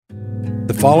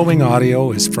The following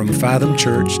audio is from Fathom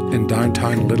Church in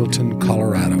downtown Littleton,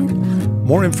 Colorado.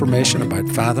 More information about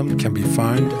Fathom can be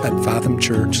found at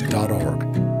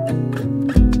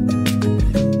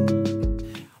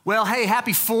fathomchurch.org. Well, hey,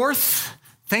 happy 4th.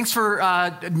 Thanks for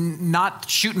not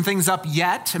shooting things up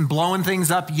yet and blowing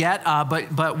things up yet,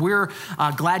 but we're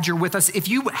glad you're with us. If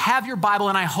you have your Bible,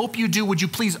 and I hope you do, would you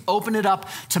please open it up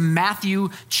to Matthew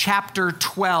chapter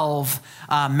 12.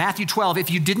 Matthew 12. If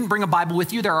you didn't bring a Bible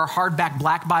with you, there are hardback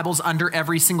black Bibles under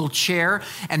every single chair,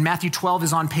 and Matthew 12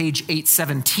 is on page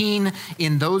 817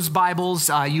 in those Bibles.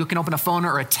 You can open a phone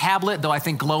or a tablet, though I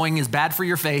think glowing is bad for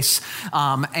your face.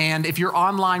 And if you're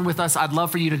online with us, I'd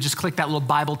love for you to just click that little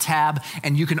Bible tab,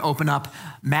 and you can open up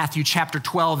Matthew chapter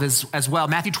 12 as well.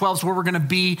 Matthew 12 is where we're going to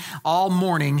be all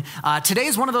morning. Today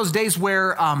is one of those days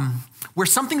where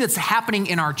something that's happening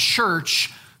in our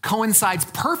church coincides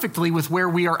perfectly with where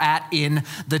we are at in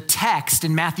the text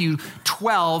in Matthew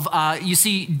 12. You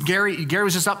see, Gary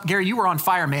was just up. Gary, you were on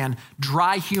fire, man.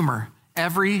 Dry humor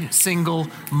every single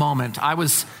moment. I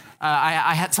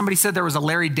had somebody said there was a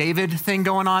Larry David thing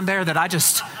going on there that I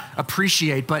just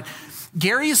appreciate, but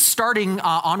Gary is starting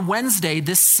on Wednesday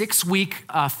this 6-week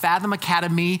Fathom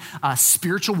Academy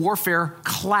spiritual warfare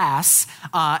class.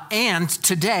 And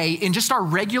today, in just our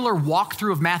regular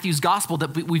walkthrough of Matthew's gospel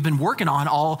that we've been working on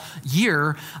all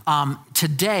year,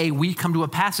 today we come to a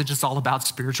passage that's all about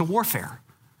spiritual warfare.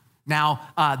 Now,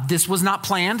 this was not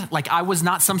planned. Like, I was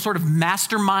not some sort of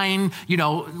mastermind,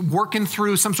 working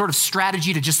through some sort of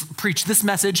strategy to just preach this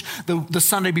message the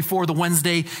Sunday before the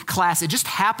Wednesday class. It just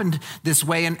happened this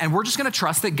way, and we're just going to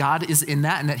trust that God is in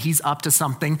that and that he's up to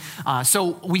something.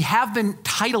 So we have been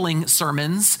titling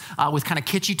sermons with kind of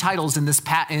kitschy titles in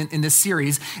this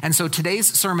series, and so today's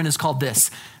sermon is called This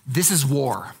is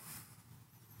War.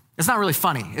 It's not really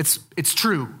funny. It's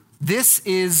true. This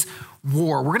is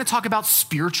war. We're going to talk about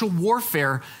spiritual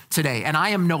warfare today, and I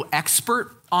am no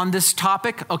expert on this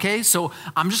topic, okay? So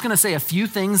I'm just going to say a few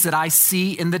things that I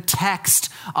see in the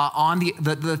text on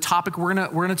the topic we're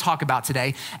going to talk about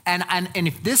today. And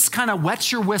if this kind of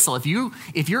wets your whistle, if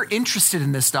you're interested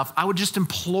in this stuff, I would just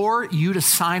implore you to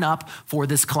sign up for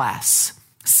this class.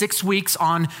 6 weeks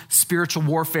on spiritual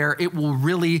warfare. It will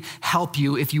really help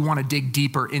you if you want to dig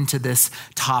deeper into this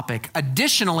topic.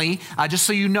 Additionally, just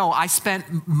so you know, I spent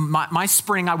my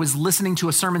spring, I was listening to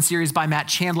a sermon series by Matt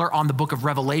Chandler on the book of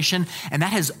Revelation, and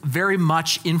that has very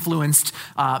much influenced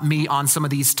me on some of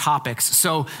these topics.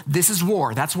 So this is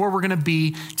war. That's where we're going to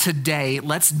be today.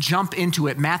 Let's jump into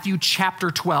it. Matthew chapter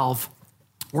 12.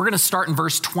 We're going to start in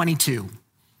verse 22.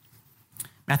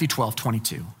 Matthew 12,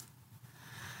 22.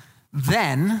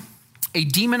 Then a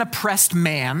demon-oppressed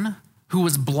man who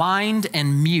was blind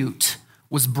and mute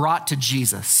was brought to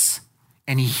Jesus,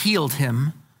 and he healed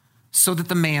him so that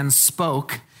the man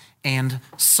spoke and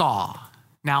saw.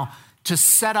 Now, to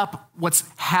set up what's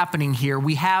happening here,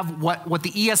 we have what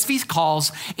the ESV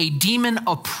calls a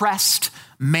demon-oppressed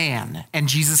man, and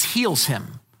Jesus heals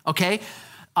him, okay?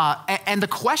 And the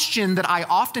question that I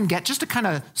often get, just to kind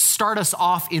of start us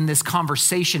off in this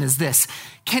conversation, is this: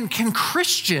 Can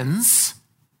Christians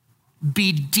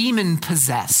be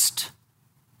demon-possessed?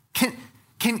 Can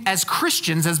as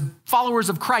Christians, as followers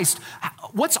of Christ,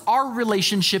 what's our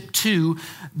relationship to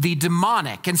the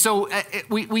demonic? And so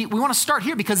we want to start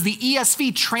here because the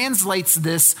ESV translates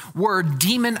this word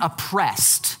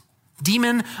demon-oppressed.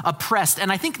 Demon-oppressed.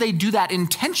 And I think they do that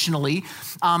intentionally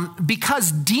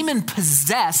because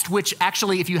demon-possessed, which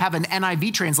actually, if you have an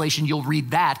NIV translation, you'll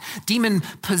read that.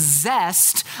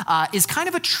 Demon-possessed is kind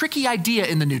of a tricky idea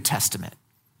in the New Testament.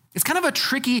 It's kind of a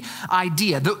tricky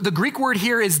idea. The Greek word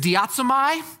here is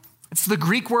diatsomai. It's the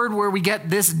Greek word where we get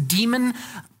this demon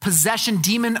possession,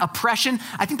 demon oppression.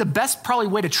 I think the best probably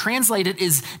way to translate it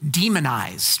is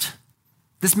demonized.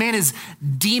 This man is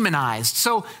demonized.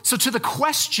 So to the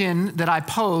question that I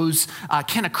pose,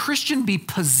 can a Christian be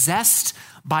possessed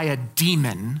by a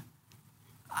demon?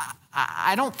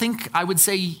 I don't think I would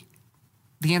say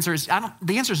the answer is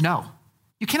no.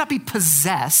 You cannot be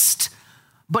possessed,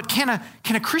 but can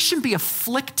a Christian be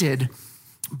afflicted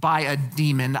by a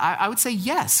demon? I would say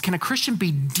yes. Can a Christian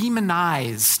be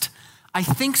demonized? I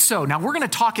think so. Now, we're going to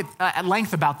talk at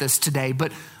length about this today,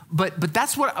 but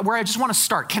that's where I just want to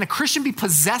start. Can a Christian be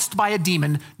possessed by a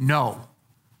demon? No.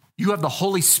 You have the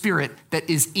Holy Spirit that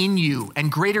is in you,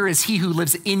 and greater is he who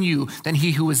lives in you than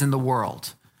he who is in the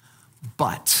world.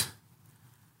 But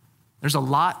there's a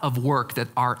lot of work that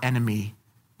our enemy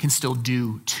can still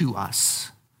do to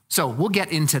us. So we'll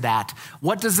get into that.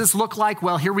 What does this look like?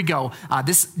 Well, here we go.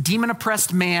 This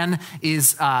demon-oppressed man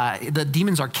the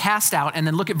demons are cast out, and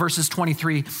then look at verses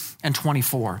 23 and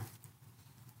 24.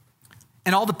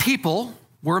 And all the people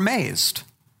were amazed.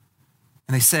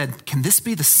 And they said, "Can this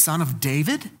be the son of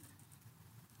David?"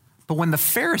 But when the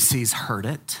Pharisees heard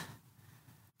it,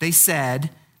 they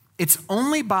said, "It's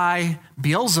only by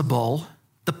Beelzebul,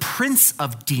 the prince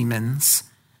of demons,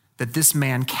 that this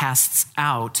man casts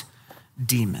out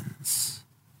demons."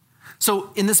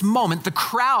 So in this moment, the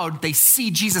crowd, they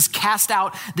see Jesus cast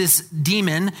out this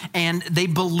demon and they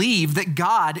believe that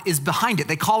God is behind it.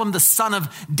 They call him the son of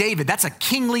David. That's a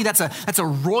kingly, that's a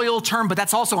royal term, but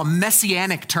that's also a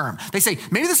messianic term. They say,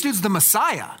 maybe this dude's the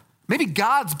Messiah. Maybe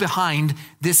God's behind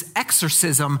this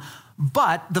exorcism.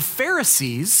 But the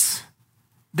Pharisees,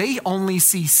 they only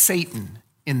see Satan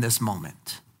in this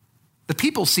moment. The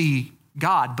people see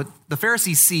God, but the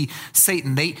Pharisees see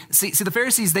Satan. They see the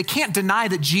Pharisees, they can't deny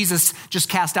that Jesus just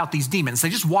cast out these demons. They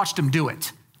just watched him do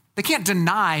it. They can't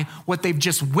deny what they've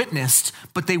just witnessed,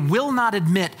 but they will not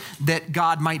admit that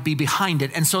God might be behind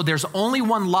it. And so there's only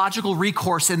one logical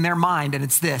recourse in their mind, and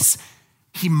it's this: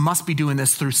 he must be doing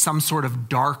this through some sort of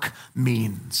dark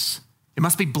means. It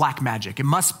must be black magic. It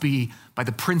must be by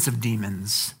the prince of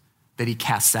demons that he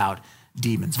casts out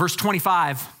demons. Verse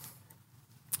 25,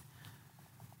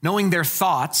 knowing their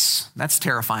thoughts, that's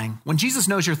terrifying. When Jesus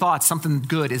knows your thoughts, something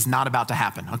good is not about to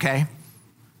happen, okay?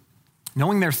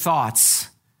 Knowing their thoughts,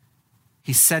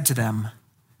 he said to them,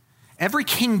 "Every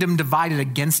kingdom divided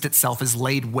against itself is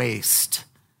laid waste,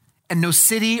 and no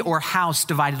city or house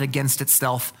divided against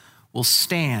itself will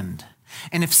stand.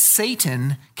 And if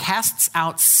Satan casts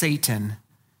out Satan,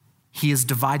 he is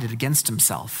divided against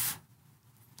himself.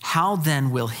 How then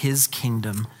will his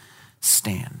kingdom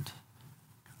stand?"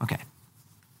 Okay.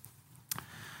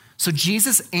 So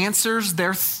Jesus answers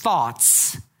their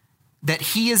thoughts that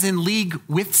he is in league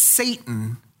with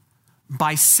Satan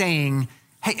by saying,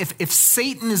 hey, if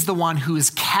Satan is the one who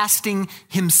is casting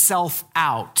himself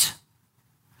out,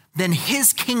 then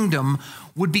his kingdom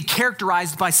would be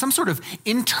characterized by some sort of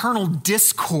internal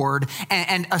discord,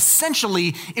 and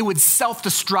essentially it would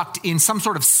self-destruct in some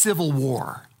sort of civil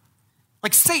war.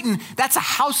 Like Satan, that's a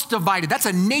house divided. That's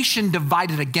a nation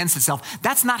divided against itself.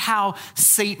 That's not how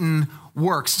Satan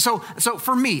works. So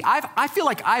for me, I feel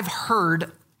like I've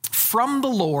heard from the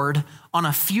Lord on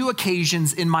a few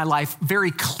occasions in my life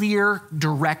very clear,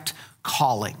 direct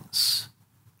callings.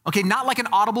 Okay, not like an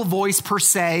audible voice per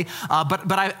se,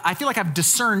 but I feel like I've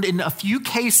discerned in a few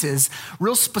cases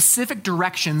real specific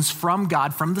directions from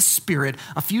God, from the Spirit,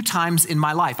 a few times in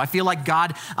my life. I feel like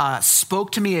God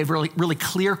spoke to me a really, really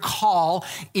clear call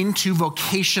into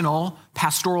vocational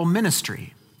pastoral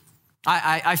ministry.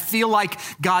 I feel like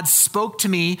God spoke to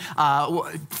me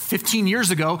 15 years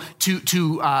ago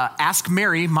to ask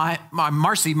Mary,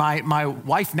 Marcy, my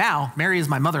wife now. Mary is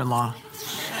my mother-in-law.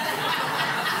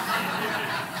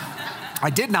 I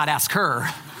did not ask her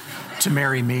to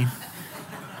marry me.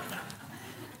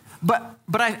 But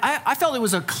I felt it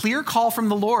was a clear call from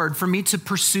the Lord for me to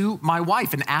pursue my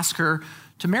wife and ask her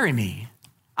to marry me.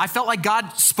 I felt like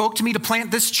God spoke to me to plant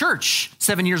this church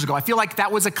 7 years ago. I feel like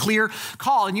that was a clear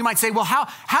call. And you might say, well,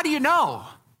 how do you know?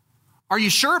 Are you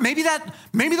sure? Maybe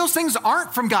those things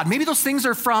aren't from God. Maybe those things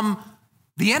are from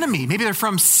the enemy. Maybe they're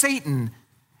from Satan.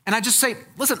 And I just say,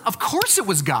 listen, of course it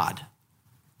was God.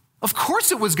 Of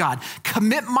course it was God.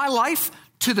 Commit my life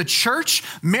to the church,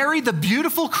 marry the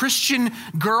beautiful Christian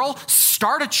girl,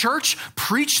 start a church,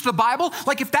 preach the Bible.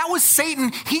 Like if that was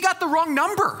Satan, he got the wrong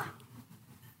number.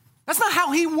 That's not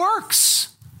how he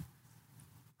works,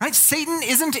 right? Satan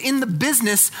isn't in the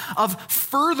business of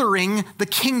furthering the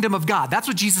kingdom of God. That's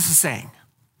what Jesus is saying.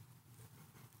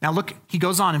 Now look, he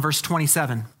goes on in verse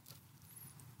 27.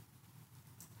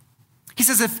 He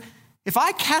says, if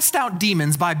I cast out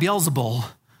demons by Beelzebul,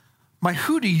 by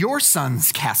who do your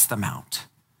sons cast them out?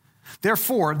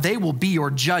 Therefore, they will be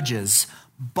your judges.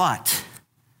 But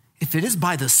if it is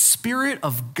by the Spirit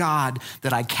of God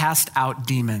that I cast out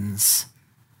demons,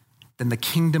 then the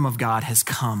kingdom of God has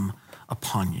come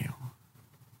upon you.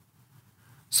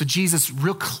 So Jesus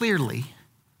real clearly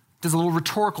does a little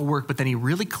rhetorical work, but then he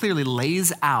really clearly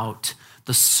lays out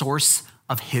the source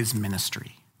of his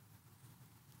ministry.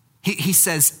 He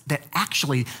says that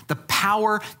actually the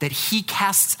power that he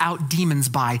casts out demons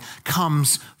by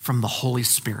comes from the Holy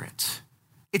Spirit.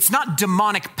 It's not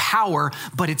demonic power,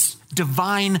 but it's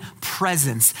divine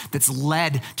presence that's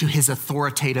led to his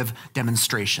authoritative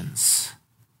demonstrations.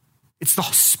 It's the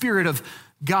Spirit of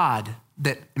God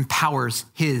that empowers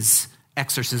his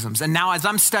exorcisms. And now as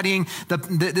I'm studying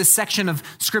this section of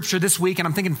scripture this week, and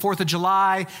I'm thinking 4th of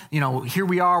July, here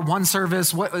we are, one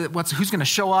service, who's going to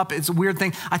show up? It's a weird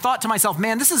thing. I thought to myself,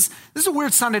 man, this is a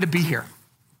weird Sunday to be here.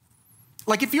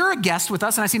 Like if you're a guest with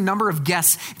us, and I see a number of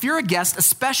guests, if you're a guest,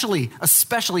 especially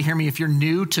hear me, if you're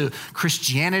new to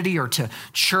Christianity or to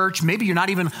church, maybe you're not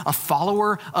even a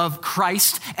follower of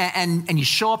Christ, and you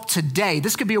show up today,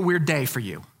 this could be a weird day for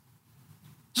you.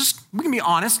 We can be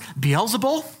honest,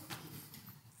 Beelzebul,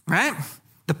 right?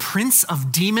 The prince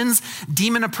of demons,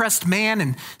 demon-oppressed man,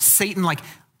 and Satan, like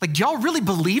do y'all really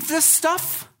believe this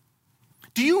stuff?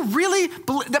 Do you really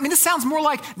believe? I mean, this sounds more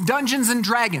like Dungeons and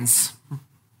Dragons.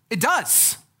 It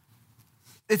does.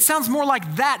 It sounds more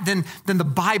like that than the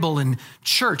Bible and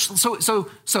church.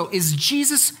 So is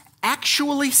Jesus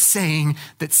actually saying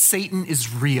that Satan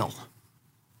is real?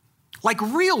 Like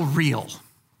real?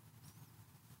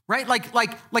 Right?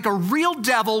 Like a real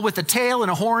devil with a tail and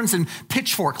a horns and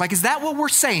pitchfork. Like, is that what we're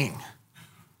saying?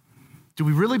 Do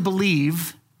we really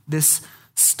believe this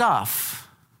stuff?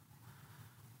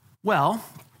 Well,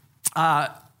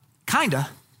 kinda.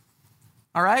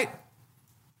 All right?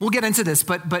 We'll get into this,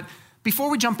 but before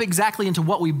we jump exactly into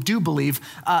what we do believe,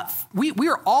 we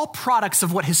are all products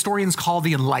of what historians call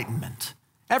the Enlightenment.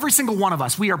 Every single one of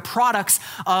us, we are products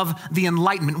of the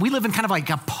Enlightenment. We live in kind of like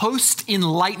a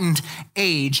post-enlightened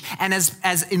age, and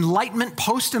as Enlightenment,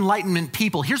 post-Enlightenment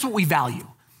people, here's what we value.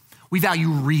 We value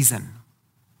reason.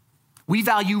 We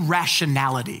value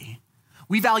rationality.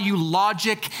 We value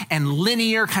logic and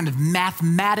linear kind of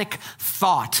mathematic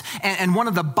thought. And one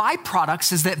of the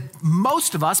byproducts is that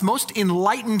most of us, most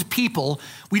enlightened people,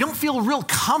 we don't feel real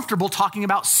comfortable talking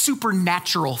about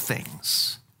supernatural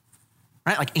things,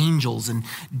 right? Like angels and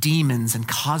demons and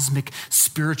cosmic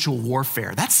spiritual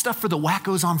warfare. That's stuff for the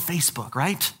wackos on Facebook,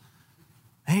 right?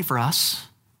 That ain't for us.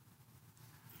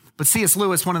 But C.S.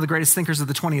 Lewis, one of the greatest thinkers of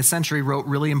the 20th century, wrote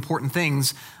really important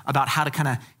things about how to kind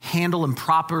of handle and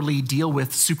properly deal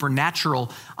with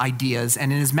supernatural ideas.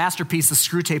 And in his masterpiece, The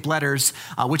Screwtape Letters,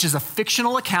 which is a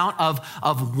fictional account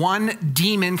of one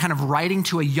demon kind of writing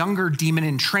to a younger demon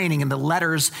in training, and the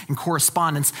letters and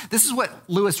correspondence, this is what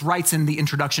Lewis writes in the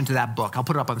introduction to that book. I'll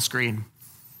put it up on the screen.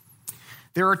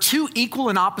 There are two equal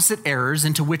and opposite errors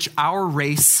into which our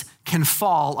race can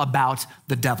fall about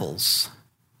the devils.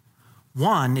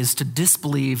 One is to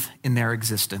disbelieve in their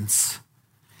existence.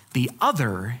 The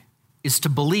other is to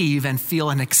believe and feel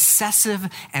an excessive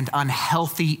and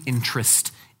unhealthy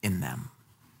interest in them.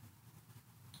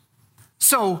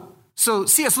 So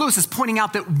C.S. Lewis is pointing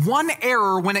out that one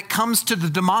error when it comes to the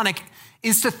demonic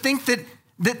is to think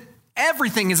that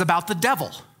everything is about the devil.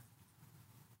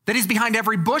 That he's behind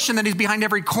every bush and that he's behind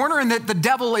every corner, and that the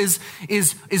devil is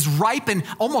ripe and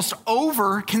almost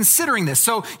over considering this.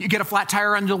 So you get a flat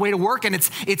tire on the way to work, and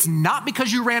it's not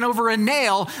because you ran over a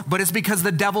nail, but it's because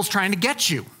the devil's trying to get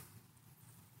you.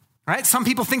 Right? Some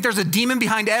people think there's a demon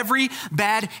behind every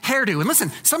bad hairdo. And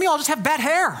listen, some of y'all just have bad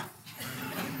hair.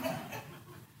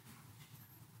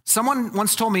 Someone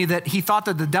once told me that he thought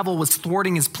that the devil was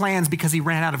thwarting his plans because he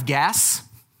ran out of gas,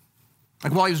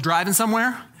 like while he was driving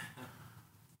somewhere.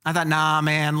 I thought, nah,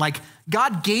 man, like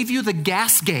God gave you the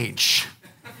gas gauge.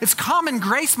 It's common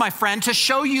grace, my friend, to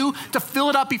show you to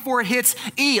fill it up before it hits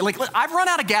E. Like I've run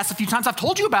out of gas a few times. I've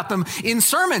told you about them in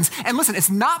sermons. And listen, it's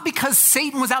not because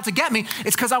Satan was out to get me.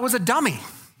 It's because I was a dummy.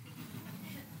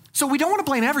 So we don't want to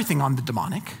blame everything on the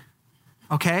demonic,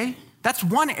 okay? That's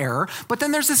one error. But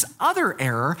then there's this other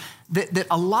error that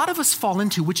a lot of us fall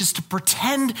into, which is to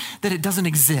pretend that it doesn't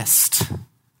exist.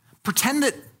 Pretend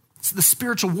that the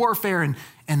spiritual warfare and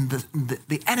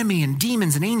the enemy and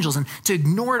demons and angels, and to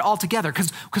ignore it altogether.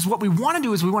 Because what we want to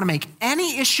do is we want to make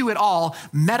any issue at all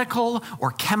medical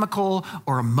or chemical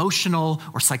or emotional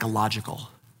or psychological.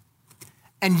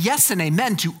 And yes and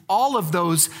amen to all of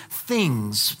those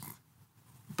things,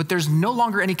 but there's no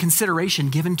longer any consideration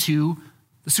given to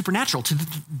the supernatural, to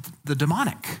the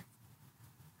demonic.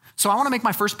 So I want to make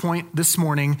my first point this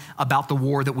morning about the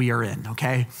war that we are in,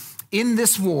 okay? In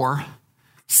this war,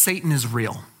 Satan is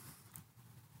real.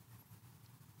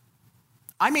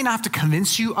 I may not have to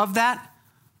convince you of that,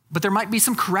 but there might be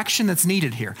some correction that's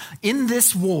needed here. In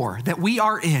this war that we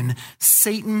are in,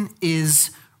 Satan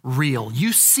is real.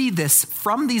 You see this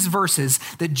from these verses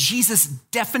that Jesus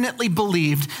definitely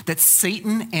believed that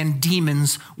Satan and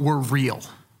demons were real.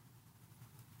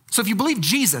 So if you believe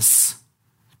Jesus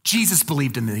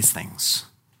believed in these things.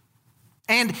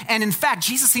 And in fact,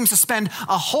 Jesus seems to spend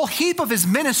a whole heap of his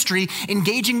ministry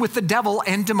engaging with the devil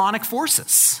and demonic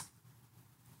forces.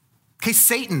 Okay,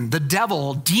 Satan, the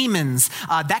devil, demons,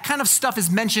 that kind of stuff is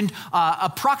mentioned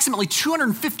approximately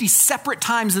 250 separate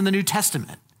times in the New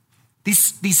Testament.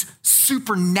 These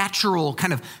supernatural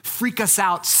kind of freak us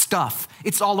out stuff.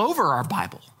 It's all over our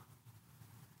Bible.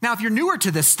 Now, if you're newer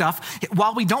to this stuff,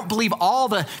 while we don't believe all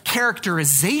the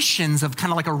characterizations of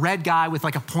kind of like a red guy with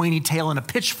like a pointy tail and a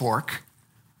pitchfork,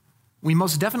 we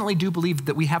most definitely do believe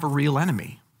that we have a real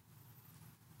enemy.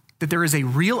 That there is a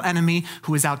real enemy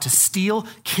who is out to steal,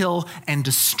 kill, and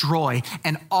destroy.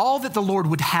 And all that the Lord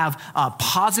would have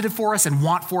positive for us and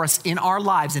want for us in our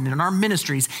lives and in our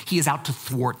ministries, he is out to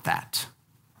thwart that.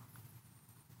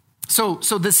 So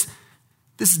this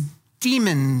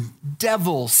demon,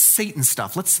 devil, Satan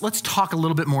stuff, let's talk a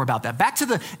little bit more about that. Back to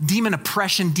the demon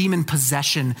oppression, demon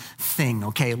possession thing,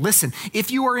 okay? Listen,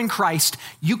 if you are in Christ,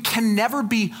 you can never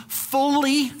be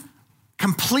fully,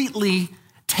 completely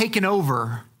taken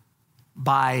over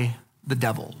by the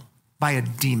devil, by a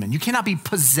demon. You cannot be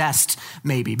possessed,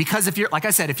 maybe, because if you're, like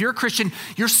I said, if you're a Christian,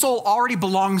 your soul already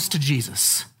belongs to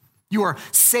Jesus. You are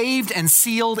saved and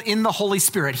sealed in the Holy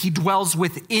Spirit. He dwells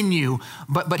within you.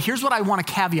 But here's what I want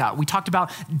to caveat. We talked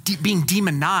about being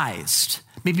demonized,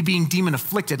 maybe being demon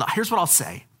afflicted. Here's what I'll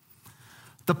say.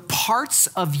 The parts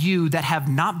of you that have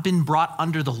not been brought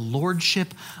under the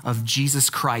lordship of Jesus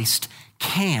Christ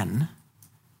can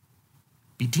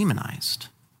be demonized.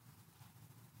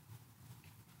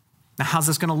 Now, how's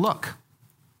this going to look?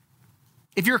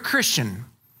 If you're a Christian,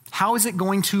 how is it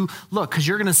going to look? Because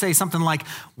you're going to say something like,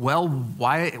 well,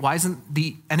 why isn't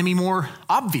the enemy more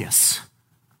obvious?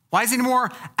 Why is he more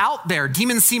out there?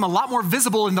 Demons seem a lot more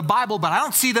visible in the Bible, but I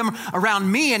don't see them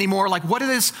around me anymore. Like, what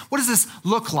does this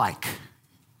look like?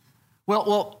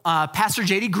 Well, Pastor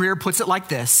J.D. Greear puts it like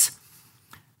this.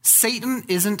 Satan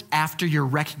isn't after your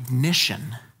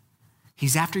recognition.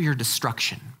 He's after your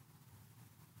destruction.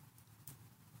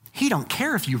 He don't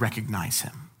care if you recognize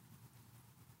him.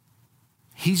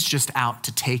 He's just out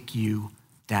to take you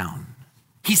down.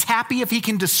 He's happy if he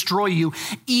can destroy you,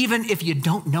 even if you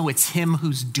don't know it's him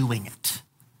who's doing it.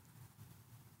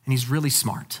 And he's really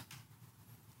smart.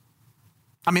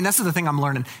 I mean, that's the thing I'm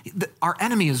learning. Our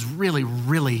enemy is really,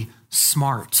 really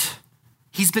smart.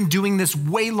 He's been doing this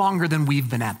way longer than we've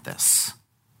been at this.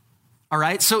 All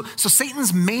right, so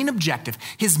Satan's main objective,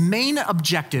 his main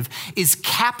objective is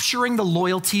capturing the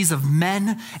loyalties of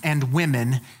men and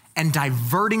women and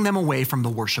diverting them away from the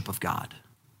worship of God.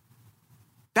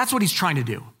 That's what he's trying to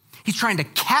do. He's trying to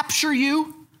capture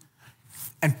you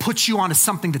and put you onto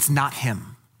something that's not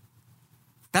him.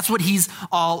 That's what he's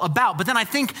all about. But then I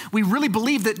think we really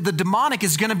believe that the demonic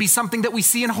is going to be something that we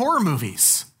see in horror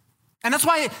movies. And that's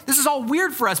why this is all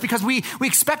weird for us, because we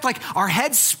expect like our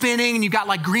head's spinning and you've got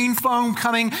like green foam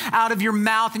coming out of your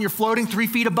mouth and you're floating 3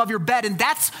 feet above your bed. And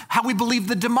that's how we believe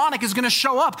the demonic is going to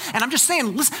show up. And I'm just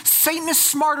saying, listen, Satan is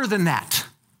smarter than that.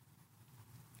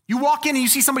 You walk in and you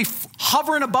see somebody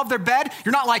hovering above their bed.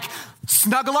 You're not like,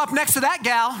 snuggle up next to that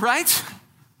gal, right?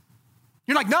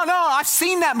 You're like, no, I've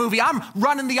seen that movie. I'm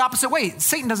running the opposite way.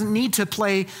 Satan doesn't need to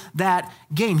play that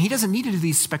game. He doesn't need to do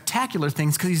these spectacular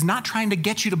things because he's not trying to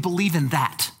get you to believe in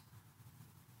that.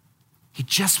 He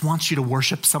just wants you to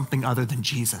worship something other than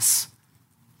Jesus.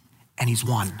 And he's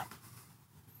won.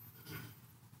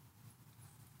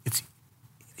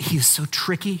 He is so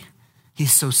tricky.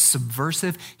 He's so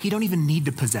subversive. He don't even need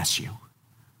to possess you.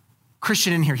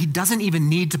 Christian in here, he doesn't even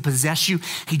need to possess you.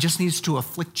 He just needs to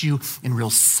afflict you in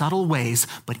real subtle ways,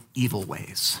 but evil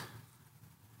ways.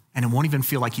 And it won't even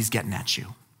feel like he's getting at you.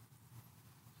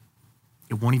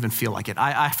 It won't even feel like it.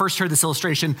 I first heard this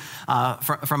illustration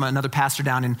from another pastor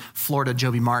down in Florida,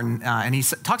 Joby Martin, and he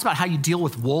talks about how you deal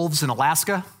with wolves in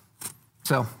Alaska.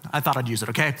 So I thought I'd use it,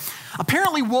 okay?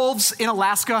 Apparently wolves in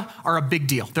Alaska are a big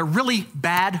deal. They're really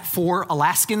bad for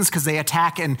Alaskans because they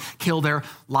attack and kill their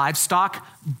livestock.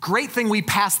 Great thing we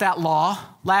passed that law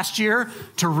last year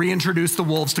to reintroduce the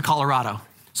wolves to Colorado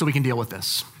so we can deal with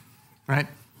this, right?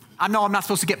 I know I'm not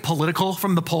supposed to get political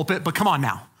from the pulpit, but come on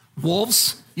now.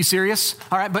 Wolves, you serious?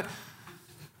 All right, but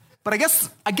I guess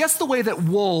the way that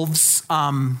wolves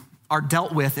are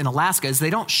dealt with in Alaska is they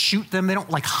don't shoot them, they don't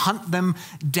like hunt them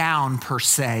down per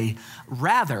se.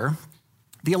 Rather,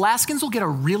 the Alaskans will get a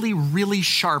really, really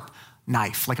sharp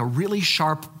knife, like a really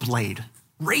sharp blade,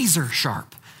 razor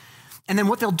sharp. And then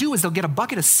what they'll do is they'll get a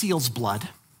bucket of seal's blood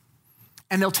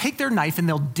and they'll take their knife and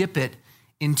they'll dip it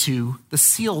into the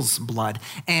seal's blood.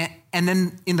 And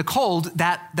then in the cold,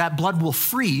 that blood will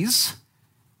freeze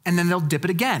and then they'll dip it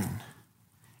again.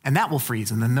 And that will freeze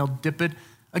and then they'll dip it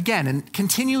again, and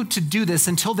continue to do this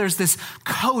until there's this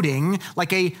coating,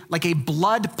 like a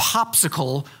blood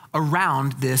popsicle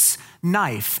around this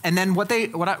knife. And then what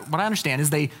I understand is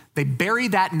they bury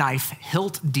that knife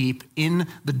hilt deep in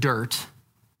the dirt,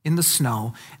 in the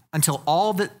snow, until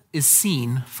all that is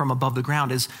seen from above the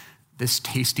ground is this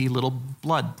tasty little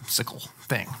blood sickle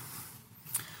thing.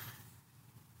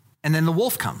 And then the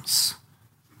wolf comes.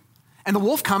 And the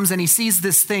wolf comes and he sees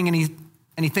this thing and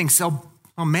he thinks, oh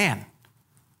man,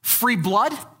 free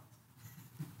blood?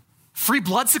 Free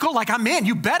bloodsicle? Like, I'm in.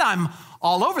 You bet I'm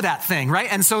all over that thing,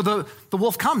 right? And so the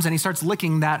wolf comes and he starts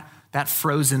licking that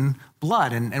frozen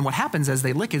blood. And what happens as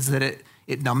they lick is that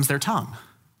it numbs their tongue.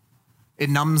 It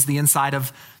numbs the inside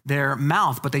of their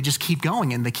mouth, but they just keep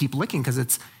going and they keep licking because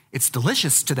it's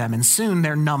delicious to them. And soon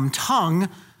their numb tongue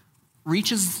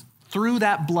reaches through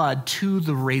that blood to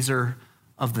the razor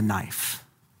of the knife.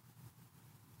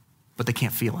 But they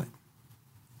can't feel it.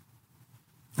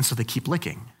 And so they keep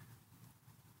licking.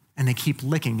 And they keep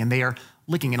licking, and they are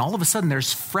licking. And all of a sudden,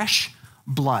 there's fresh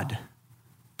blood.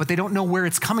 But they don't know where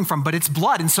it's coming from, but it's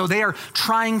blood. And so they are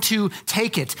trying to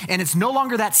take it. And it's no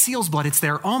longer that seal's blood. It's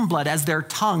their own blood as their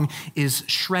tongue is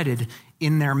shredded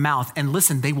in their mouth. And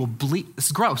listen, they will bleed. This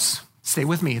is gross. Stay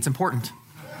with me. It's important.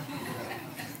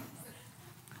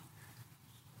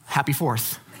 Happy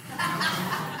 4th.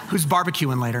 Who's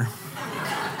barbecuing later?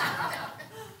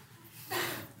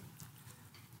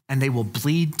 And they will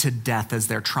bleed to death as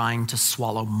they're trying to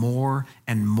swallow more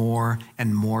and more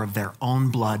and more of their own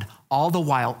blood, all the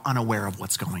while unaware of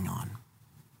what's going on.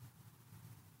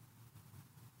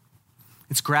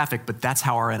 It's graphic, but that's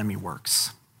how our enemy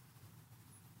works.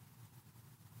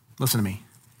 Listen to me.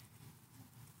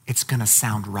 It's going to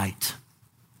sound right.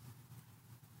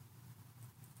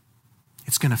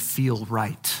 It's going to feel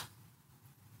right.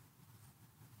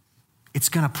 It's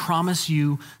going to promise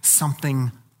you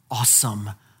something awesome.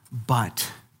 But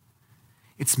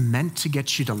it's meant to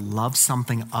get you to love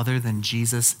something other than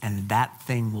Jesus, and that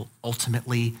thing will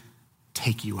ultimately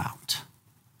take you out.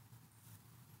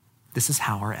 This is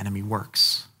how our enemy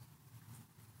works.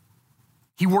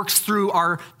 He works through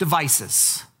our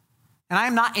devices. And I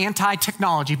am not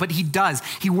anti-technology, but he does.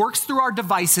 He works through our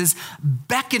devices,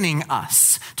 beckoning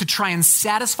us to try and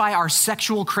satisfy our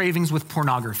sexual cravings with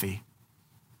pornography,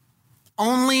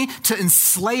 only to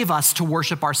enslave us to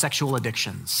worship our sexual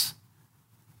addictions.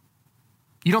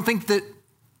 You don't think that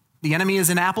the enemy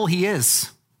is an apple? He is.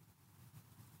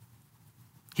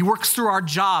 He works through our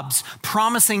jobs,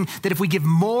 promising that if we give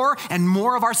more and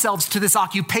more of ourselves to this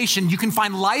occupation, you can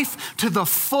find life to the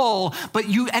full, but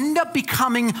you end up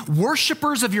becoming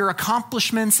worshipers of your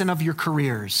accomplishments and of your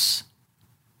careers.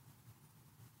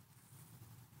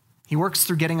 He works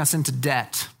through getting us into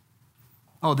debt.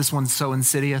 Oh, this one's so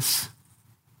insidious.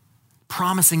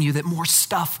 Promising you that more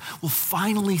stuff will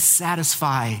finally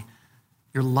satisfy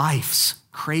your life's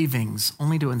cravings,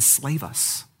 only to enslave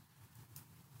us.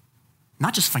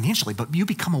 Not just financially, but you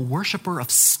become a worshiper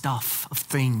of stuff, of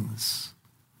things.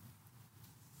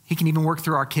 He can even work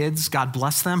through our kids, God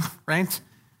bless them, right?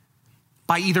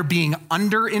 By either being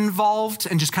under-involved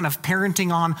and just kind of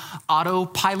parenting on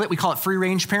autopilot. We call it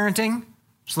free-range parenting.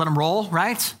 Just let them roll,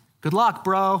 right? Good luck,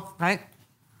 bro, right?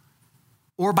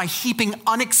 Or by heaping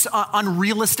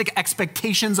unrealistic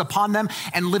expectations upon them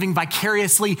and living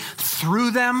vicariously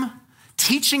through them,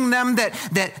 teaching them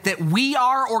that we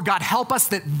are, or God help us,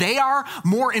 that they are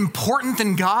more important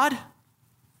than God.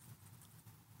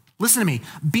 Listen to me,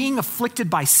 being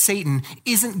afflicted by Satan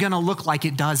isn't gonna look like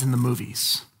it does in the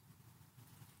movies.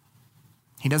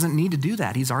 He doesn't need to do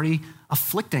that. He's already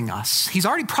afflicting us. He's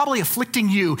already probably afflicting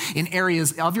you in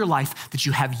areas of your life that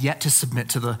you have yet to submit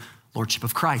to the Lordship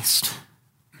of Christ.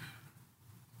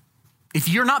 If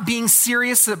you're not being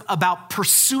serious about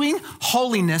pursuing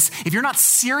holiness, if you're not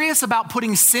serious about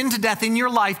putting sin to death in your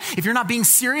life, if you're not being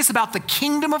serious about the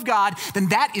kingdom of God, then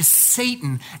that is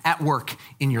Satan at work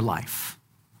in your life.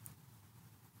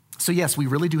 So yes, we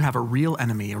really do have a real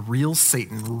enemy, a real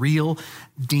Satan, real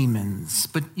demons.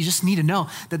 But you just need to know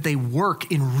that they work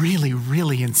in really,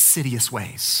 really insidious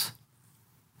ways.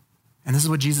 And this is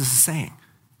what Jesus is saying.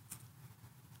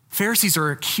 Pharisees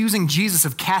are accusing Jesus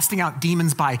of casting out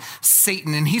demons by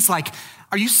Satan. And he's like,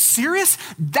 are you serious?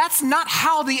 That's not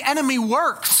how the enemy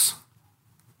works.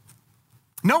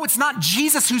 No, it's not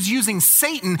Jesus who's using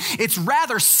Satan. It's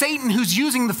rather Satan who's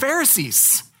using the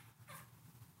Pharisees.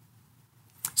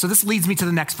 So this leads me to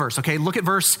the next verse, okay? Look at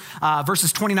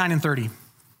verses 29 and 30.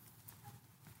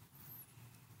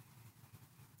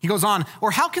 He goes on,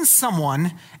 or how can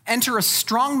someone enter a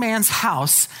strong man's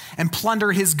house and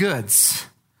plunder his goods?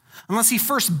 Unless he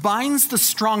first binds the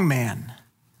strong man,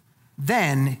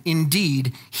 then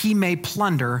indeed he may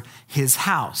plunder his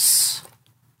house.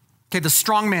 Okay, the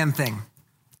strong man thing.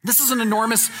 This is an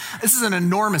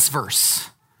enormous verse,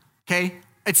 okay?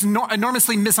 It's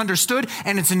enormously misunderstood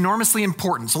and it's enormously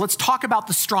important. So let's talk about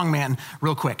the strong man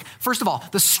real quick. First of all,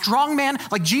 the strong man,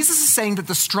 like Jesus is saying that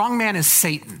the strong man is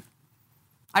Satan.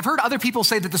 I've heard other people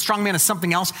say that the strong man is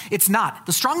something else. It's not.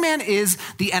 The strong man is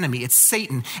the enemy. It's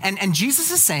Satan. And Jesus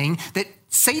is saying that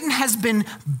Satan has been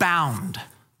bound.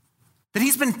 that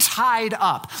he's been tied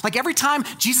up. Like every time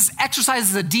Jesus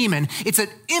exorcises a demon, it's an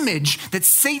image that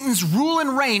Satan's rule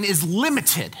and reign is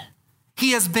limited.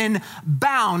 He has been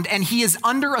bound and he is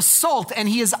under assault and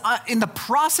he is in the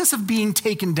process of being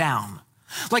taken down.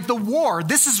 Like the war,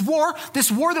 this war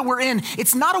that we're in,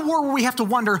 it's not a war where we have to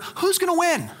wonder who's going to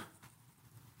win.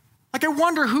 Like I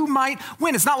wonder who might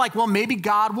win. It's not like, well, maybe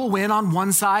God will win on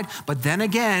one side, but then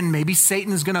again, maybe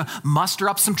Satan is going to muster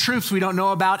up some troops we don't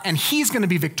know about and he's going to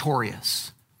be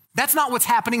victorious. That's not what's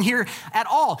happening here at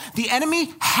all. The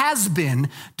enemy has been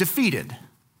defeated.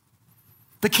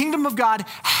 The kingdom of God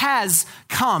has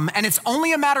come, and it's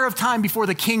only a matter of time before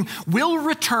the king will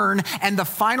return and the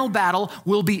final battle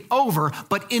will be over.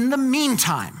 But in the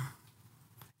meantime,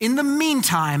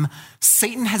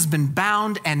 Satan has been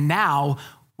bound and now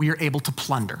we are able to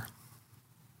plunder.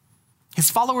 His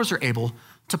followers are able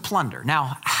to plunder.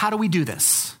 Now, how do we do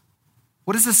this?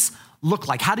 What does this look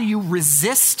like? How do you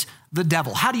resist the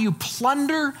devil? How do you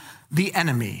plunder the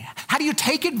enemy? How do you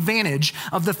take advantage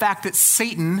of the fact that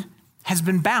Satan has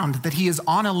been bound, that he is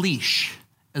on a leash,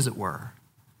 as it were?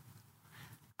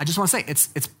 I just want to say,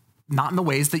 it's not in the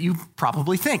ways that you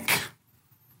probably think.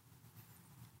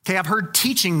 Okay, I've heard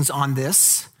teachings on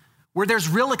this where there's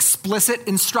real explicit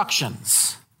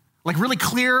instructions, like really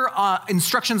clear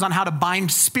instructions on how to bind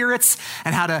spirits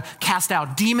and how to cast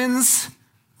out demons,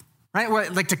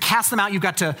 right? Like to cast them out,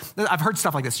 I've heard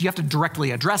stuff like this. You have to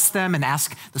directly address them and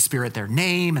ask the spirit their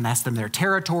name and ask them their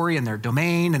territory and their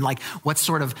domain and like what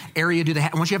sort of area do they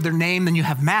have. And once you have their name, then you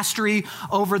have mastery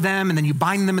over them and then you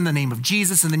bind them in the name of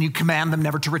Jesus and then you command them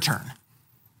never to return.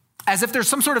 As if there's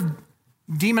some sort of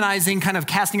demonizing kind of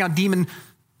casting out demon,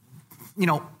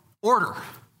 order.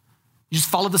 You just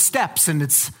follow the steps and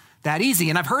it's that easy.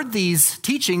 And I've heard these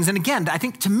teachings, and again, I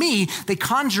think to me, they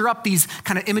conjure up these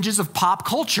kind of images of pop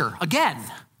culture again.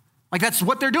 Like that's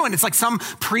what they're doing. It's like some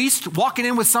priest walking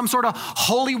in with some sort of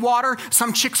holy water,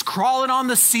 some chick's crawling on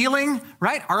the ceiling,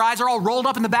 right? Our eyes are all rolled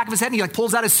up in the back of his head, and he like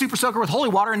pulls out his super soaker with holy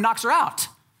water and knocks her out.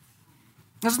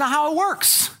 That's not how it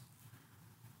works.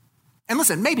 And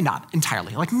listen, maybe not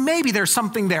entirely. Like maybe there's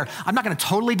something there. I'm not going to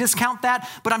totally discount that,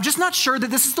 but I'm just not sure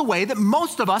that this is the way that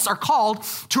most of us are called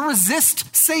to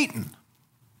resist Satan.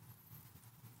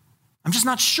 I'm just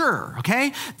not sure,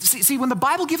 okay? See, when the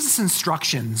Bible gives us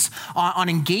instructions on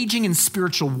engaging in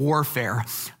spiritual warfare,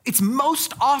 it's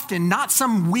most often not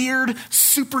some weird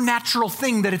supernatural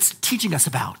thing that it's teaching us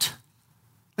about.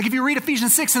 Like if you read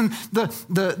Ephesians 6 and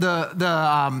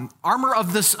the armor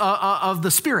of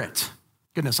the Spirit.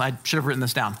 Goodness, I should have written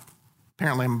this down.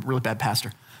 Apparently, I'm a really bad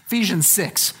pastor. Ephesians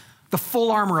 6, the full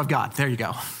armor of God. There you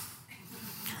go.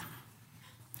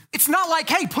 It's not like,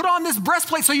 hey, put on this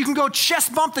breastplate so you can go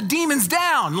chest bump the demons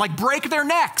down, like break their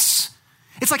necks.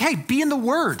 It's like, hey, be in the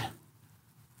Word.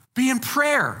 Be in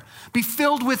prayer. Be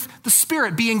filled with the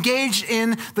Spirit. Be engaged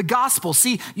in the gospel.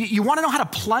 See, you want to know how to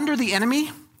plunder the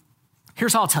enemy?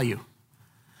 Here's how I'll tell you.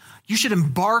 You should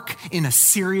embark in a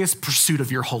serious pursuit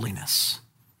of your holiness.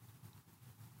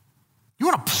 You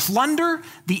want to plunder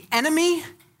the enemy?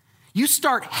 You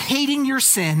start hating your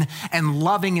sin and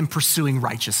loving and pursuing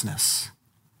righteousness.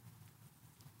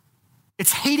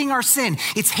 It's hating our sin.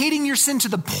 It's hating your sin to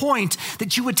the point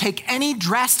that you would take any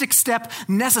drastic step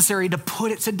necessary to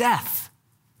put it to death.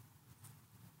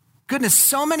 Goodness,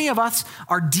 so many of us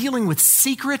are dealing with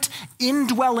secret,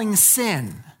 indwelling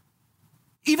sin.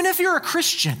 Even if you're a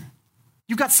Christian,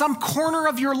 you've got some corner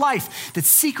of your life that's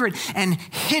secret and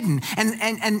hidden.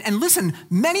 And listen,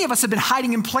 many of us have been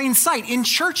hiding in plain sight in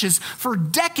churches for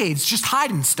decades, just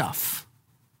hiding stuff.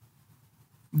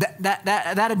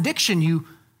 That addiction you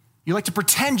like to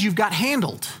pretend you've got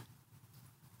handled.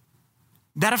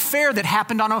 That affair that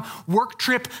happened on a work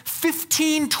trip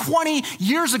 15, 20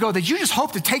 years ago that you just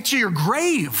hope to take to your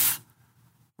grave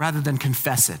rather than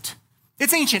confess it.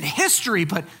 It's ancient history,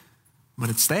 but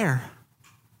it's there.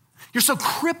 You're so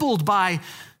crippled by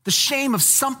the shame of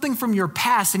something from your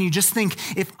past, and you just think,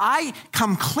 if I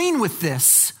come clean with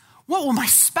this, what will my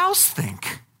spouse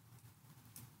think?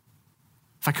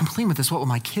 If I come clean with this, what will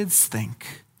my kids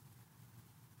think?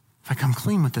 If I come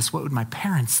clean with this, what would my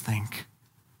parents think?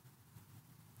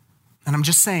 And I'm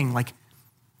just saying, like,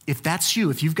 if that's you,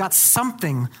 if you've got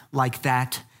something like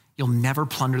that, you'll never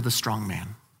plunder the strong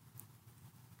man.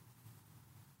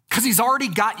 Because he's already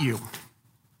got you.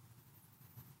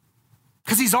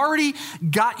 Because he's already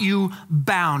got you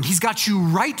bound. He's got you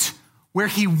right where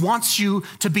he wants you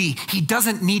to be. He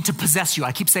doesn't need to possess you.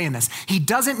 I keep saying this. He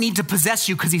doesn't need to possess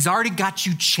you because he's already got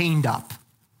you chained up,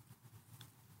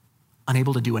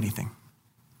 unable to do anything.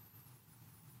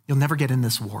 You'll never get in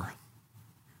this war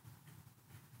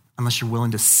unless you're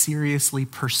willing to seriously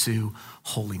pursue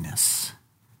holiness.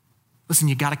 Listen,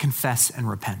 you got to confess and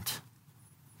repent.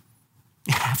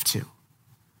 You have to. You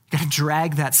got to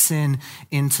drag that sin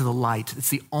into the light. It's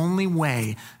the only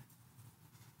way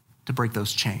to break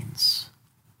those chains.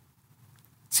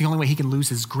 It's the only way he can lose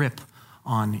his grip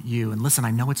on you. And listen,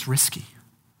 I know it's risky.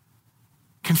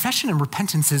 Confession and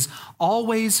repentance is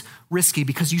always risky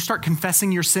because you start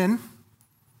confessing your sin.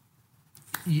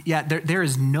 Yeah, there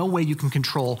is no way you can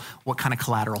control what kind of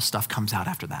collateral stuff comes out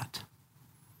after that.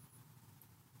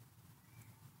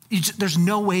 There's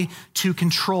no way to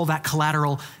control that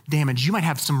collateral damage. You might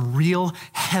have some real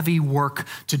heavy work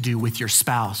to do with your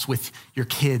spouse, with your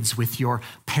kids, with your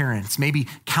parents, maybe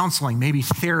counseling, maybe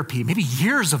therapy, maybe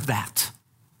years of that.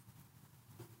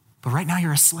 But right now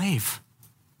you're a slave.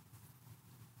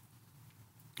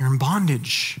 You're in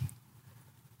bondage.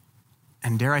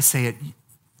 And dare I say it,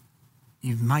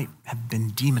 you might have been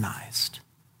demonized.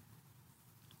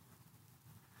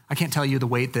 I can't tell you the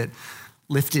weight that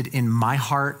lifted in my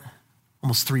heart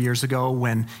almost 3 years ago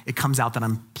when it comes out that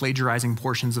I'm plagiarizing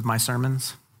portions of my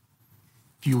sermons.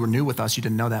 If you were new with us, you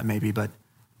didn't know that maybe, but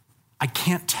I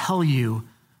can't tell you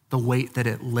the weight that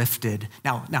it lifted.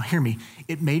 Now hear me.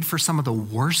 It made for some of the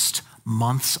worst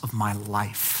months of my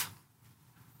life.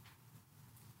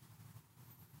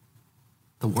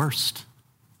 The worst.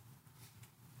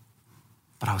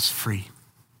 But I was free.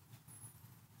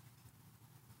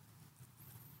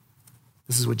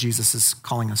 This is what Jesus is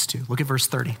calling us to. Look at verse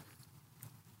 30.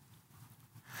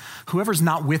 Whoever's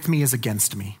not with me is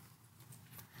against me,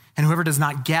 and whoever does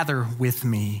not gather with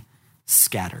me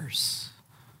scatters.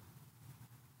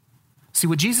 See,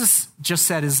 what Jesus just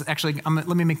said is actually, let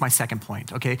me make my second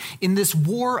point, okay? In this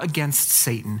war against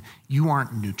Satan, you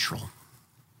aren't neutral.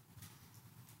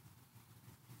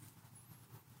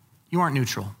 You aren't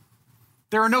neutral.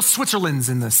 There are no Switzerlands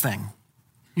in this thing.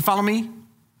 You follow me?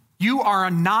 You are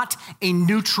not a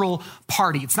neutral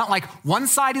party. It's not like one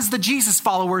side is the Jesus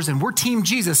followers and we're team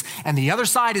Jesus and the other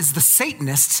side is the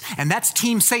Satanists and that's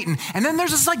team Satan. And then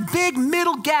there's this like big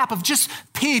middle gap of just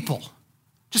people.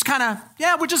 Just kind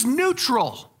of, we're just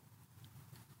neutral.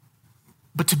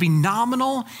 But to be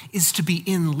nominal is to be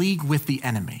in league with the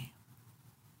enemy.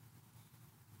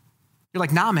 You're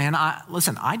like, nah, man,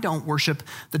 listen, I don't worship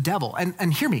the devil.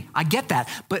 And hear me, I get that.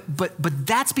 But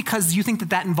that's because you think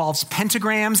that involves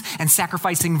pentagrams and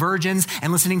sacrificing virgins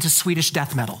and listening to Swedish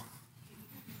death metal.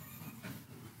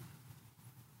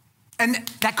 And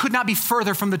that could not be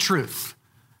further from the truth,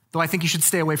 though I think you should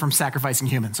stay away from sacrificing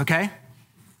humans, okay?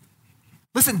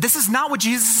 Listen, this is not what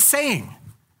Jesus is saying.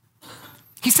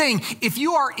 He's saying, if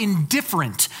you are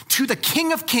indifferent to the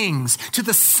King of Kings, to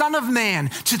the Son of Man,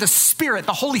 to the Spirit,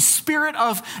 the Holy Spirit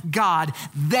of God,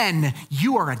 then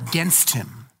you are against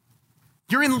him.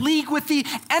 You're in league with the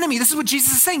enemy. This is what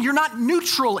Jesus is saying. You're not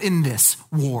neutral in this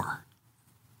war.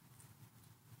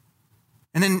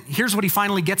 And then here's what he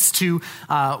finally gets to,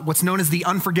 what's known as the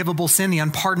unforgivable sin, the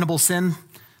unpardonable sin.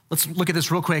 Let's look at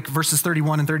this real quick, verses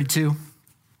 31 and 32.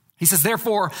 He says,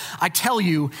 therefore, I tell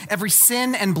you, every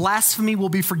sin and blasphemy will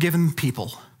be forgiven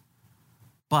people,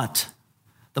 but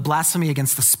the blasphemy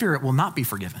against the Spirit will not be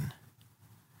forgiven.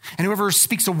 And whoever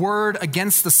speaks a word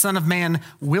against the Son of Man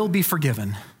will be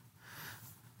forgiven,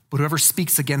 but whoever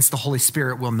speaks against the Holy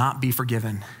Spirit will not be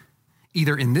forgiven,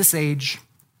 either in this age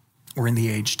or in the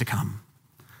age to come.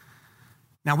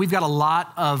 Now, we've got a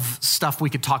lot of stuff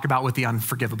we could talk about with the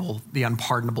unforgivable, the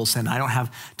unpardonable sin. I don't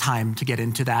have time to get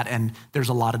into that, and there's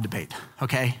a lot of debate,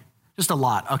 okay? Just a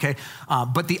lot, okay?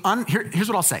 But here's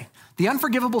what I'll say. The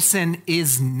unforgivable sin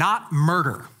is not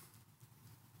murder.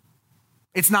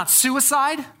 It's not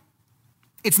suicide.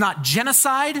 It's not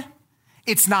genocide.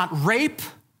 It's not rape.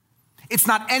 It's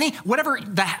not whatever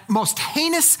the most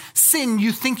heinous sin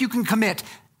you think you can commit,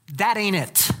 that ain't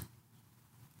it.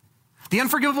 The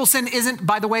unforgivable sin isn't,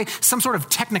 by the way, some sort of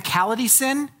technicality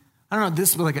sin. I don't know,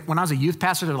 this, like when I was a youth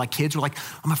pastor, they're like, kids were like,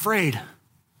 I'm afraid.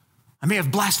 I may have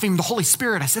blasphemed the Holy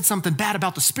Spirit. I said something bad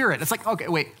about the Spirit. It's like, okay,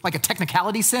 wait, like a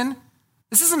technicality sin?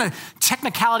 This isn't a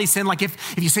technicality sin. Like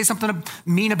if you say something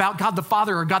mean about God the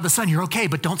Father or God the Son, you're okay,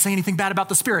 but don't say anything bad about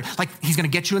the Spirit. Like he's going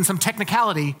to get you in some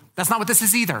technicality. That's not what this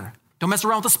is either. Don't mess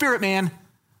around with the Spirit, man.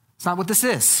 It's not what this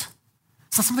is.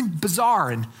 It's not something bizarre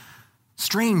and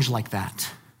strange like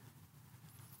that.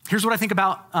 Here's what I think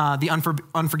about the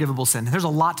unforgivable sin. There's a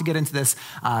lot to get into this,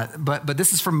 but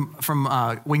this is from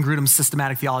Wayne Grudem's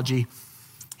systematic theology.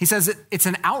 He says it's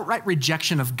an outright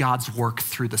rejection of God's work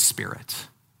through the Spirit.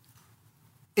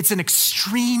 It's an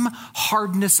extreme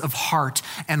hardness of heart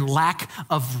and lack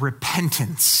of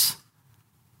repentance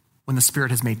when the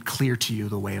Spirit has made clear to you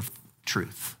the way of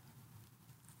truth.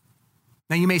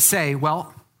 Now you may say,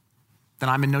 well, then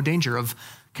I'm in no danger of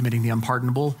committing the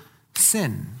unpardonable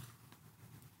sin.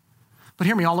 But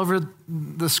hear me, all over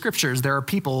the scriptures, there are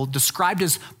people described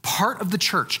as part of the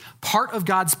church, part of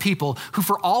God's people, who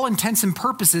for all intents and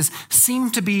purposes seem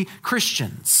to be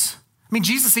Christians. I mean,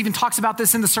 Jesus even talks about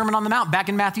this in the Sermon on the Mount back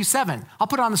in Matthew 7. I'll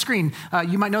put it on the screen.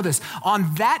 You might know this.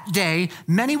 On that day,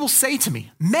 many will say to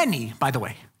me, many, by the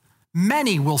way,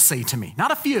 many will say to me, not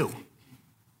a few.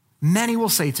 Many will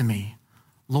say to me,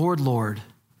 Lord, Lord,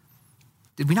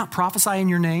 did we not prophesy in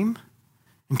your name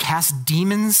and cast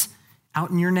demons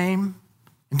out in your name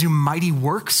and do mighty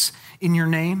works in your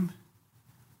name?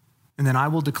 And then I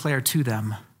will declare to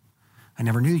them, I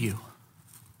never knew you.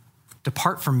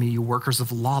 Depart from me, you workers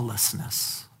of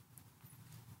lawlessness.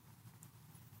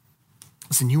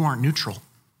 Listen, you aren't neutral.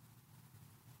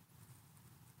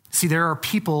 See, there are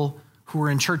people who are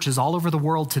in churches all over the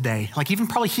world today, like even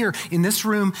probably here in this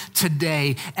room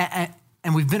today,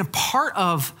 and we've been a part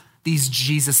of these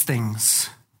Jesus things,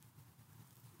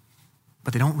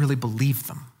 but they don't really believe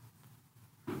them.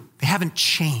 They haven't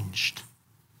changed.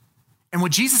 And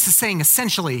what Jesus is saying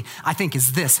essentially, I think,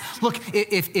 is this. Look,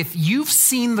 if you've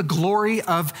seen the glory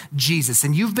of Jesus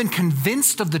and you've been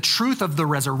convinced of the truth of the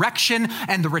resurrection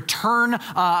and the return,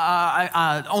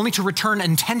 only to return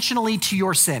intentionally to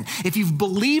your sin, if you've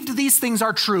believed these things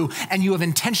are true and you have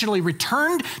intentionally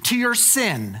returned to your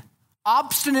sin,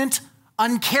 obstinate,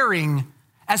 uncaring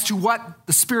as to what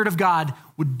the Spirit of God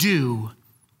would do,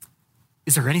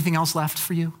 is there anything else left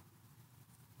for you?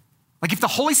 Like if the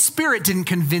Holy Spirit didn't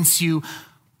convince you,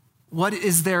 what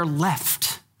is there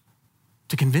left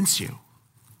to convince you?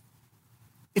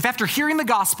 If after hearing the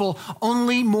gospel,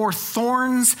 only more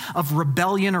thorns of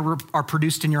rebellion are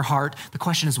produced in your heart, the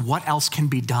question is, what else can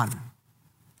be done?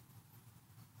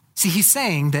 See, he's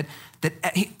saying that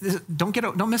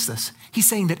don't miss this. He's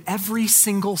saying that every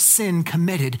single sin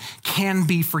committed can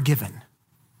be forgiven.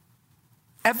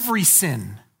 Every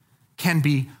sin can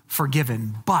be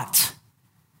forgiven, but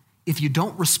if you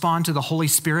don't respond to the Holy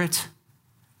Spirit,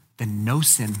 then no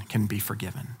sin can be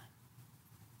forgiven.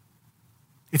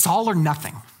 It's all or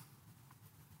nothing.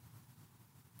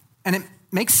 And it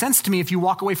makes sense to me if you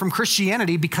walk away from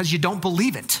Christianity because you don't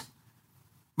believe it.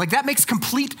 Like that makes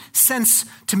complete sense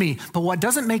to me. But what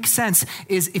doesn't make sense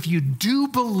is if you do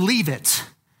believe it,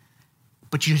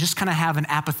 but you just kind of have an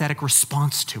apathetic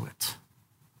response to it.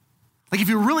 Like if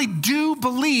you really do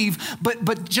believe,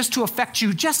 but just to affect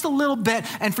you just a little bit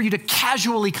and for you to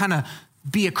casually kind of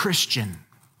be a Christian.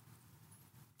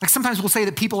 Like sometimes we'll say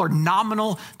that people are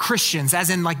nominal Christians, as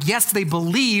in like, yes, they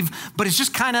believe, but it's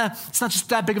not just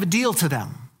that big of a deal to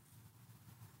them.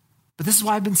 But this is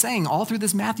why I've been saying all through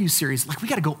this Matthew series, like we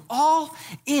got to go all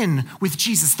in with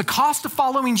Jesus. The cost of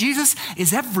following Jesus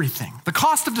is everything. The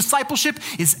cost of discipleship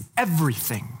is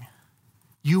everything.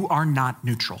 You are not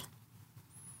neutral.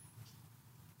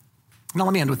 Now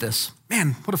let me end with this.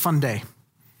 Man, what a fun day.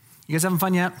 You guys having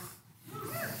fun yet?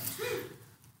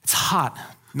 It's hot.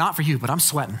 Not for you, but I'm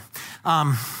sweating.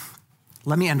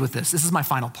 Let me end with this. This is my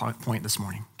final point this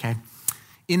morning, okay?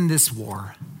 In this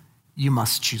war, you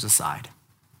must choose a side.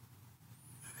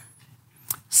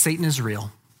 Satan is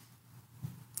real.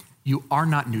 You are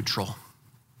not neutral.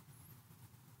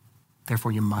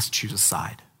 Therefore, you must choose a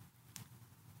side.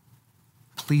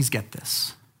 Please get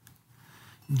this.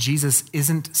 Jesus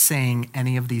isn't saying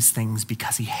any of these things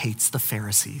because he hates the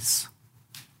Pharisees.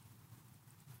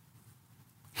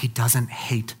 He doesn't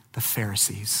hate the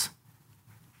Pharisees.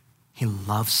 He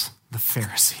loves the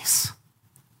Pharisees.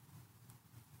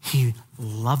 He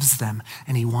loves them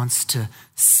and he wants to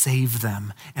save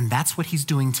them. And that's what he's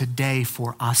doing today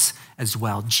for us as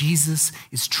well. Jesus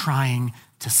is trying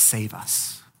to save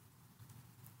us.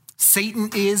 Satan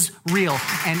is real.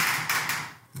 And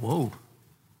whoa.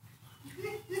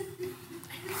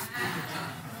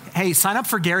 Hey, sign up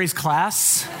for Gary's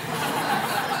class.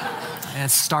 And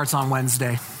it starts on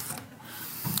Wednesday.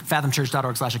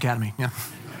 fathomchurch.org/academy. Yeah.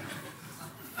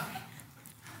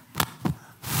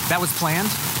 That was planned?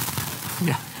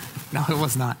 Yeah. No, it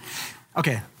was not.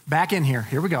 Okay, back in here.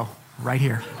 Here we go. Right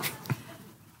here.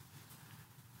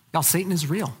 Y'all, Satan is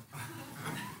real.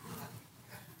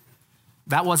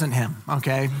 That wasn't him,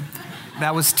 okay?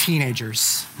 That was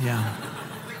teenagers. Yeah.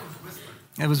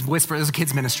 It was whisper. It was a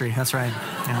kids' ministry. That's right.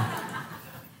 Yeah.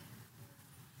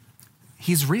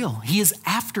 He's real. He is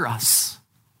after us.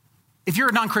 If you're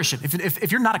a non-Christian,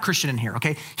 if you're not a Christian in here,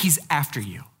 okay, he's after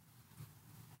you.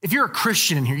 If you're a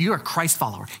Christian in here, you're a Christ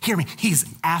follower. Hear me. He's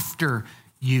after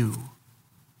you.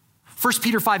 1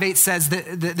 Peter 5:8 says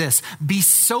this, be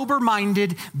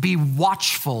sober-minded, be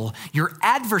watchful. Your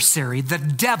adversary, the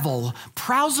devil,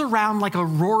 prowls around like a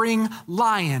roaring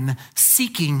lion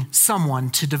seeking someone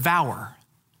to devour.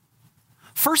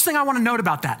 First thing I want to note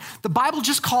about that, the Bible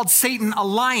just called Satan a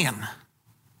lion.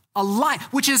 A lion,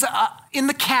 which is in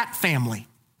the cat family.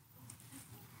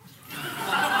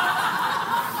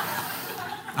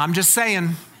 I'm just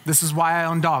saying, this is why I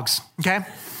own dogs, okay?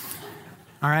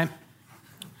 All right?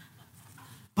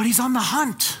 But he's on the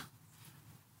hunt.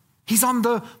 He's on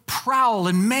the prowl,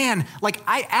 and man, like,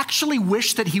 I actually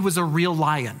wish that he was a real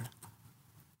lion.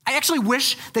 I actually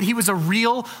wish that he was a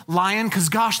real lion, because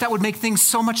gosh, that would make things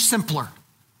so much simpler.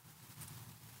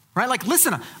 Right? Like,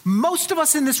 listen, most of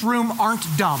us in this room aren't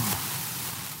dumb.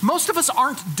 Most of us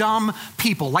aren't dumb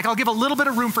people. Like, I'll give a little bit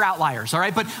of room for outliers, all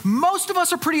right? But most of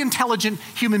us are pretty intelligent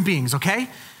human beings, okay?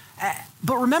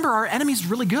 But remember, our enemy's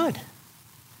really good.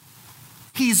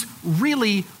 He's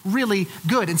really, really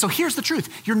good. And so here's the truth.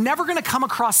 You're never going to come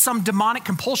across some demonic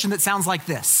compulsion that sounds like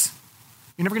this.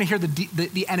 You're never going to hear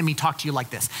the enemy talk to you like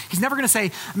this. He's never going to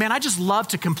say, man, I just love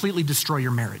to completely destroy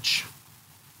your marriage.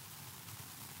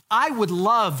 I would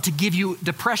love to give you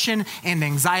depression and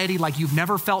anxiety like you've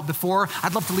never felt before.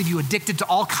 I'd love to leave you addicted to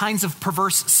all kinds of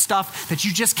perverse stuff that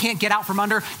you just can't get out from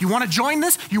under. You want to join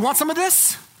this? You want some of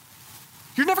this?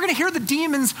 You're never going to hear the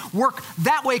demons work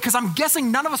that way, because I'm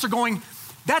guessing none of us are going,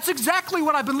 that's exactly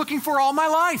what I've been looking for all my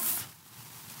life.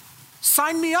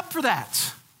 Sign me up for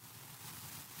that.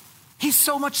 He's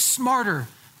so much smarter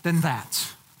than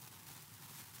that.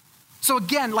 So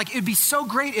again, like, it'd be so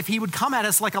great if he would come at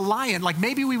us like a lion. Like,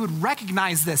 maybe we would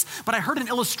recognize this. But I heard an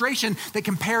illustration that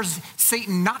compares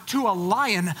Satan not to a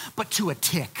lion, but to a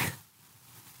tick.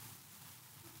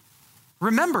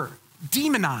 Remember,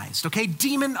 demonized, okay?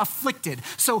 Demon afflicted.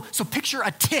 So picture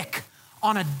a tick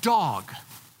on a dog.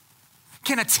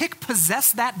 Can a tick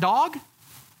possess that dog?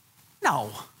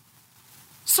 No,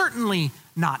 certainly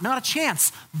not a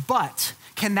chance. But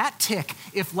can that tick,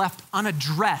 if left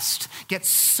unaddressed, get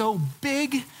so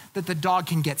big that the dog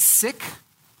can get sick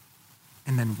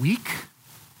and then weak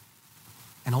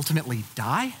and ultimately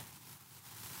die?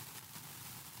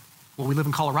 Well, we live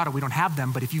in Colorado, we don't have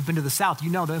them, but if you've been to the South, you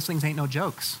know those things ain't no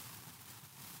jokes.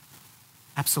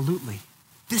 Absolutely.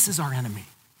 This is our enemy.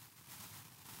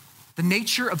 The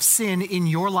nature of sin in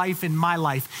your life, in my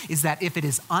life, is that if it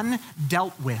is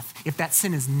undealt with, if that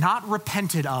sin is not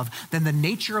repented of, then the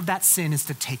nature of that sin is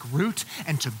to take root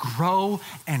and to grow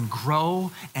and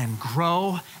grow and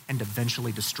grow and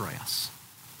eventually destroy us.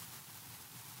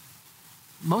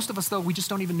 Most of us, though, we just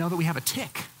don't even know that we have a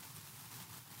tick.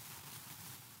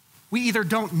 We either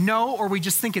don't know, or we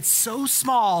just think it's so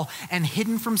small and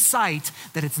hidden from sight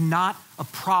that it's not a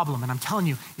problem. And I'm telling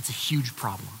you, it's a huge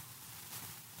problem.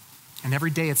 And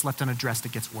every day it's left unaddressed,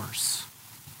 it gets worse.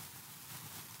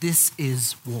 This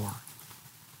is war.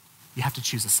 You have to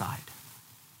choose a side.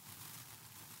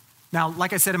 Now,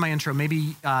 like I said in my intro,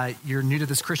 maybe you're new to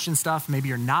this Christian stuff. Maybe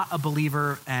you're not a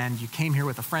believer and you came here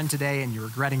with a friend today and you're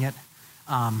regretting it.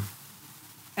 And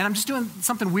I'm just doing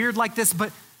something weird like this,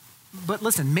 but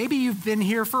listen, maybe you've been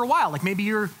here for a while. Like, maybe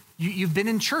you've been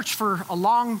in church for a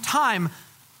long time.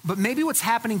 But maybe what's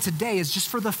happening today is just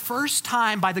for the first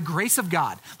time, by the grace of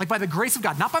God, like by the grace of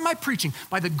God, not by my preaching,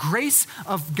 by the grace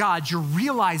of God, you're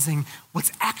realizing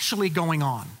what's actually going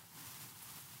on.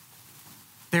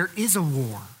 There is a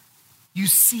war. You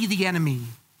see the enemy.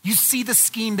 You see the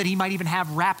scheme that he might even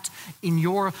have wrapped in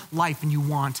your life, and you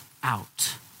want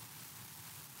out.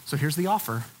 So here's the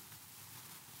offer.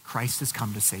 Christ has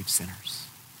come to save sinners.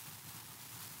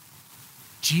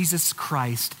 Jesus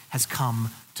Christ has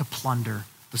come to plunder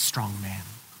the strong man.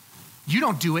 You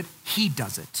don't do it, he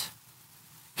does it.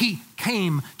 He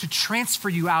came to transfer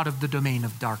you out of the domain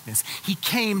of darkness. He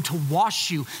came to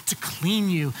wash you, to clean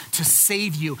you, to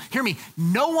save you. Hear me,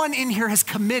 no one in here has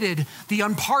committed the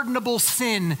unpardonable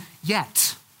sin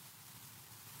yet.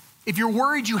 If you're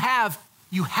worried you have,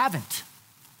 you haven't.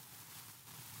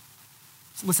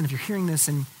 So listen, if you're hearing this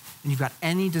and you've got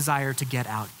any desire to get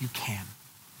out, you can.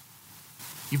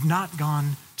 You've not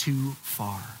gone too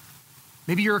far.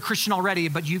 Maybe you're a Christian already,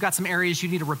 but you got some areas you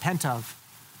need to repent of.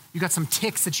 You got some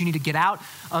ticks that you need to get out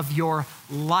of your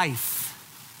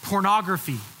life.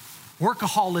 Pornography,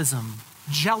 workaholism,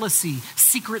 jealousy,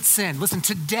 secret sin. Listen,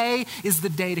 today is the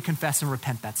day to confess and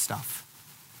repent that stuff.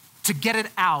 To get it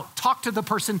out. Talk to the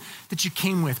person that you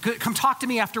came with. Come talk to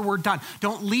me after we're done.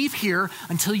 Don't leave here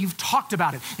until you've talked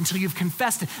about it, until you've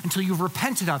confessed it, until you've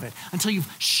repented of it, until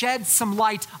you've shed some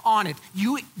light on it.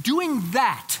 You doing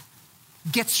that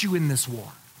gets you in this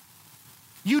war.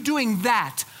 You doing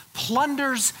that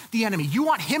plunders the enemy. You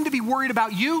want him to be worried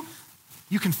about you?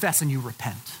 You confess and you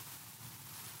repent.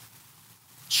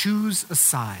 Choose a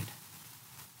side.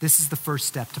 This is the first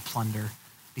step to plunder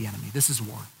the enemy. This is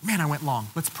war. Man, I went long.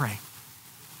 Let's pray.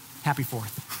 Happy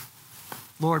 4th.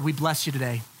 Lord, we bless you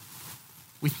today.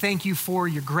 We thank you for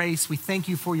your grace. We thank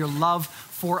you for your love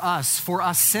for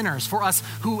us sinners, for us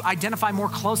who identify more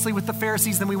closely with the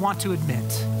Pharisees than we want to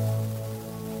admit.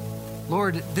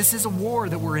 Lord, this is a war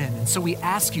that we're in. And so we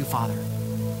ask you, Father,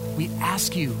 we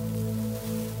ask you,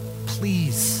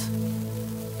 please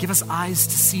give us eyes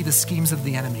to see the schemes of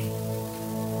the enemy.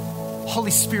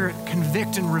 Holy Spirit,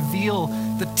 convict and reveal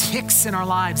the ticks in our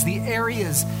lives, the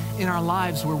areas in our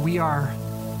lives where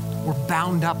we're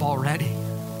bound up already.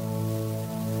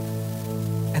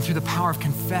 And through the power of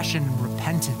confession and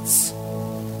repentance,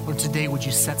 Lord, today would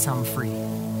you set some free?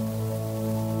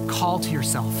 Call to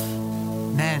yourself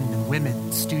men and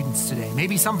women, students today.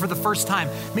 Maybe some for the first time.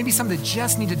 Maybe some that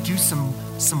just need to do some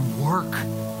work,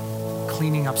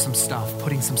 cleaning up some stuff,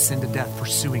 putting some sin to death,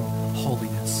 pursuing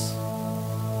holiness.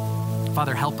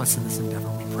 Father, help us in this endeavor,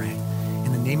 we pray.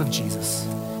 In the name of Jesus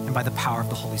and by the power of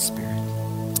the Holy Spirit.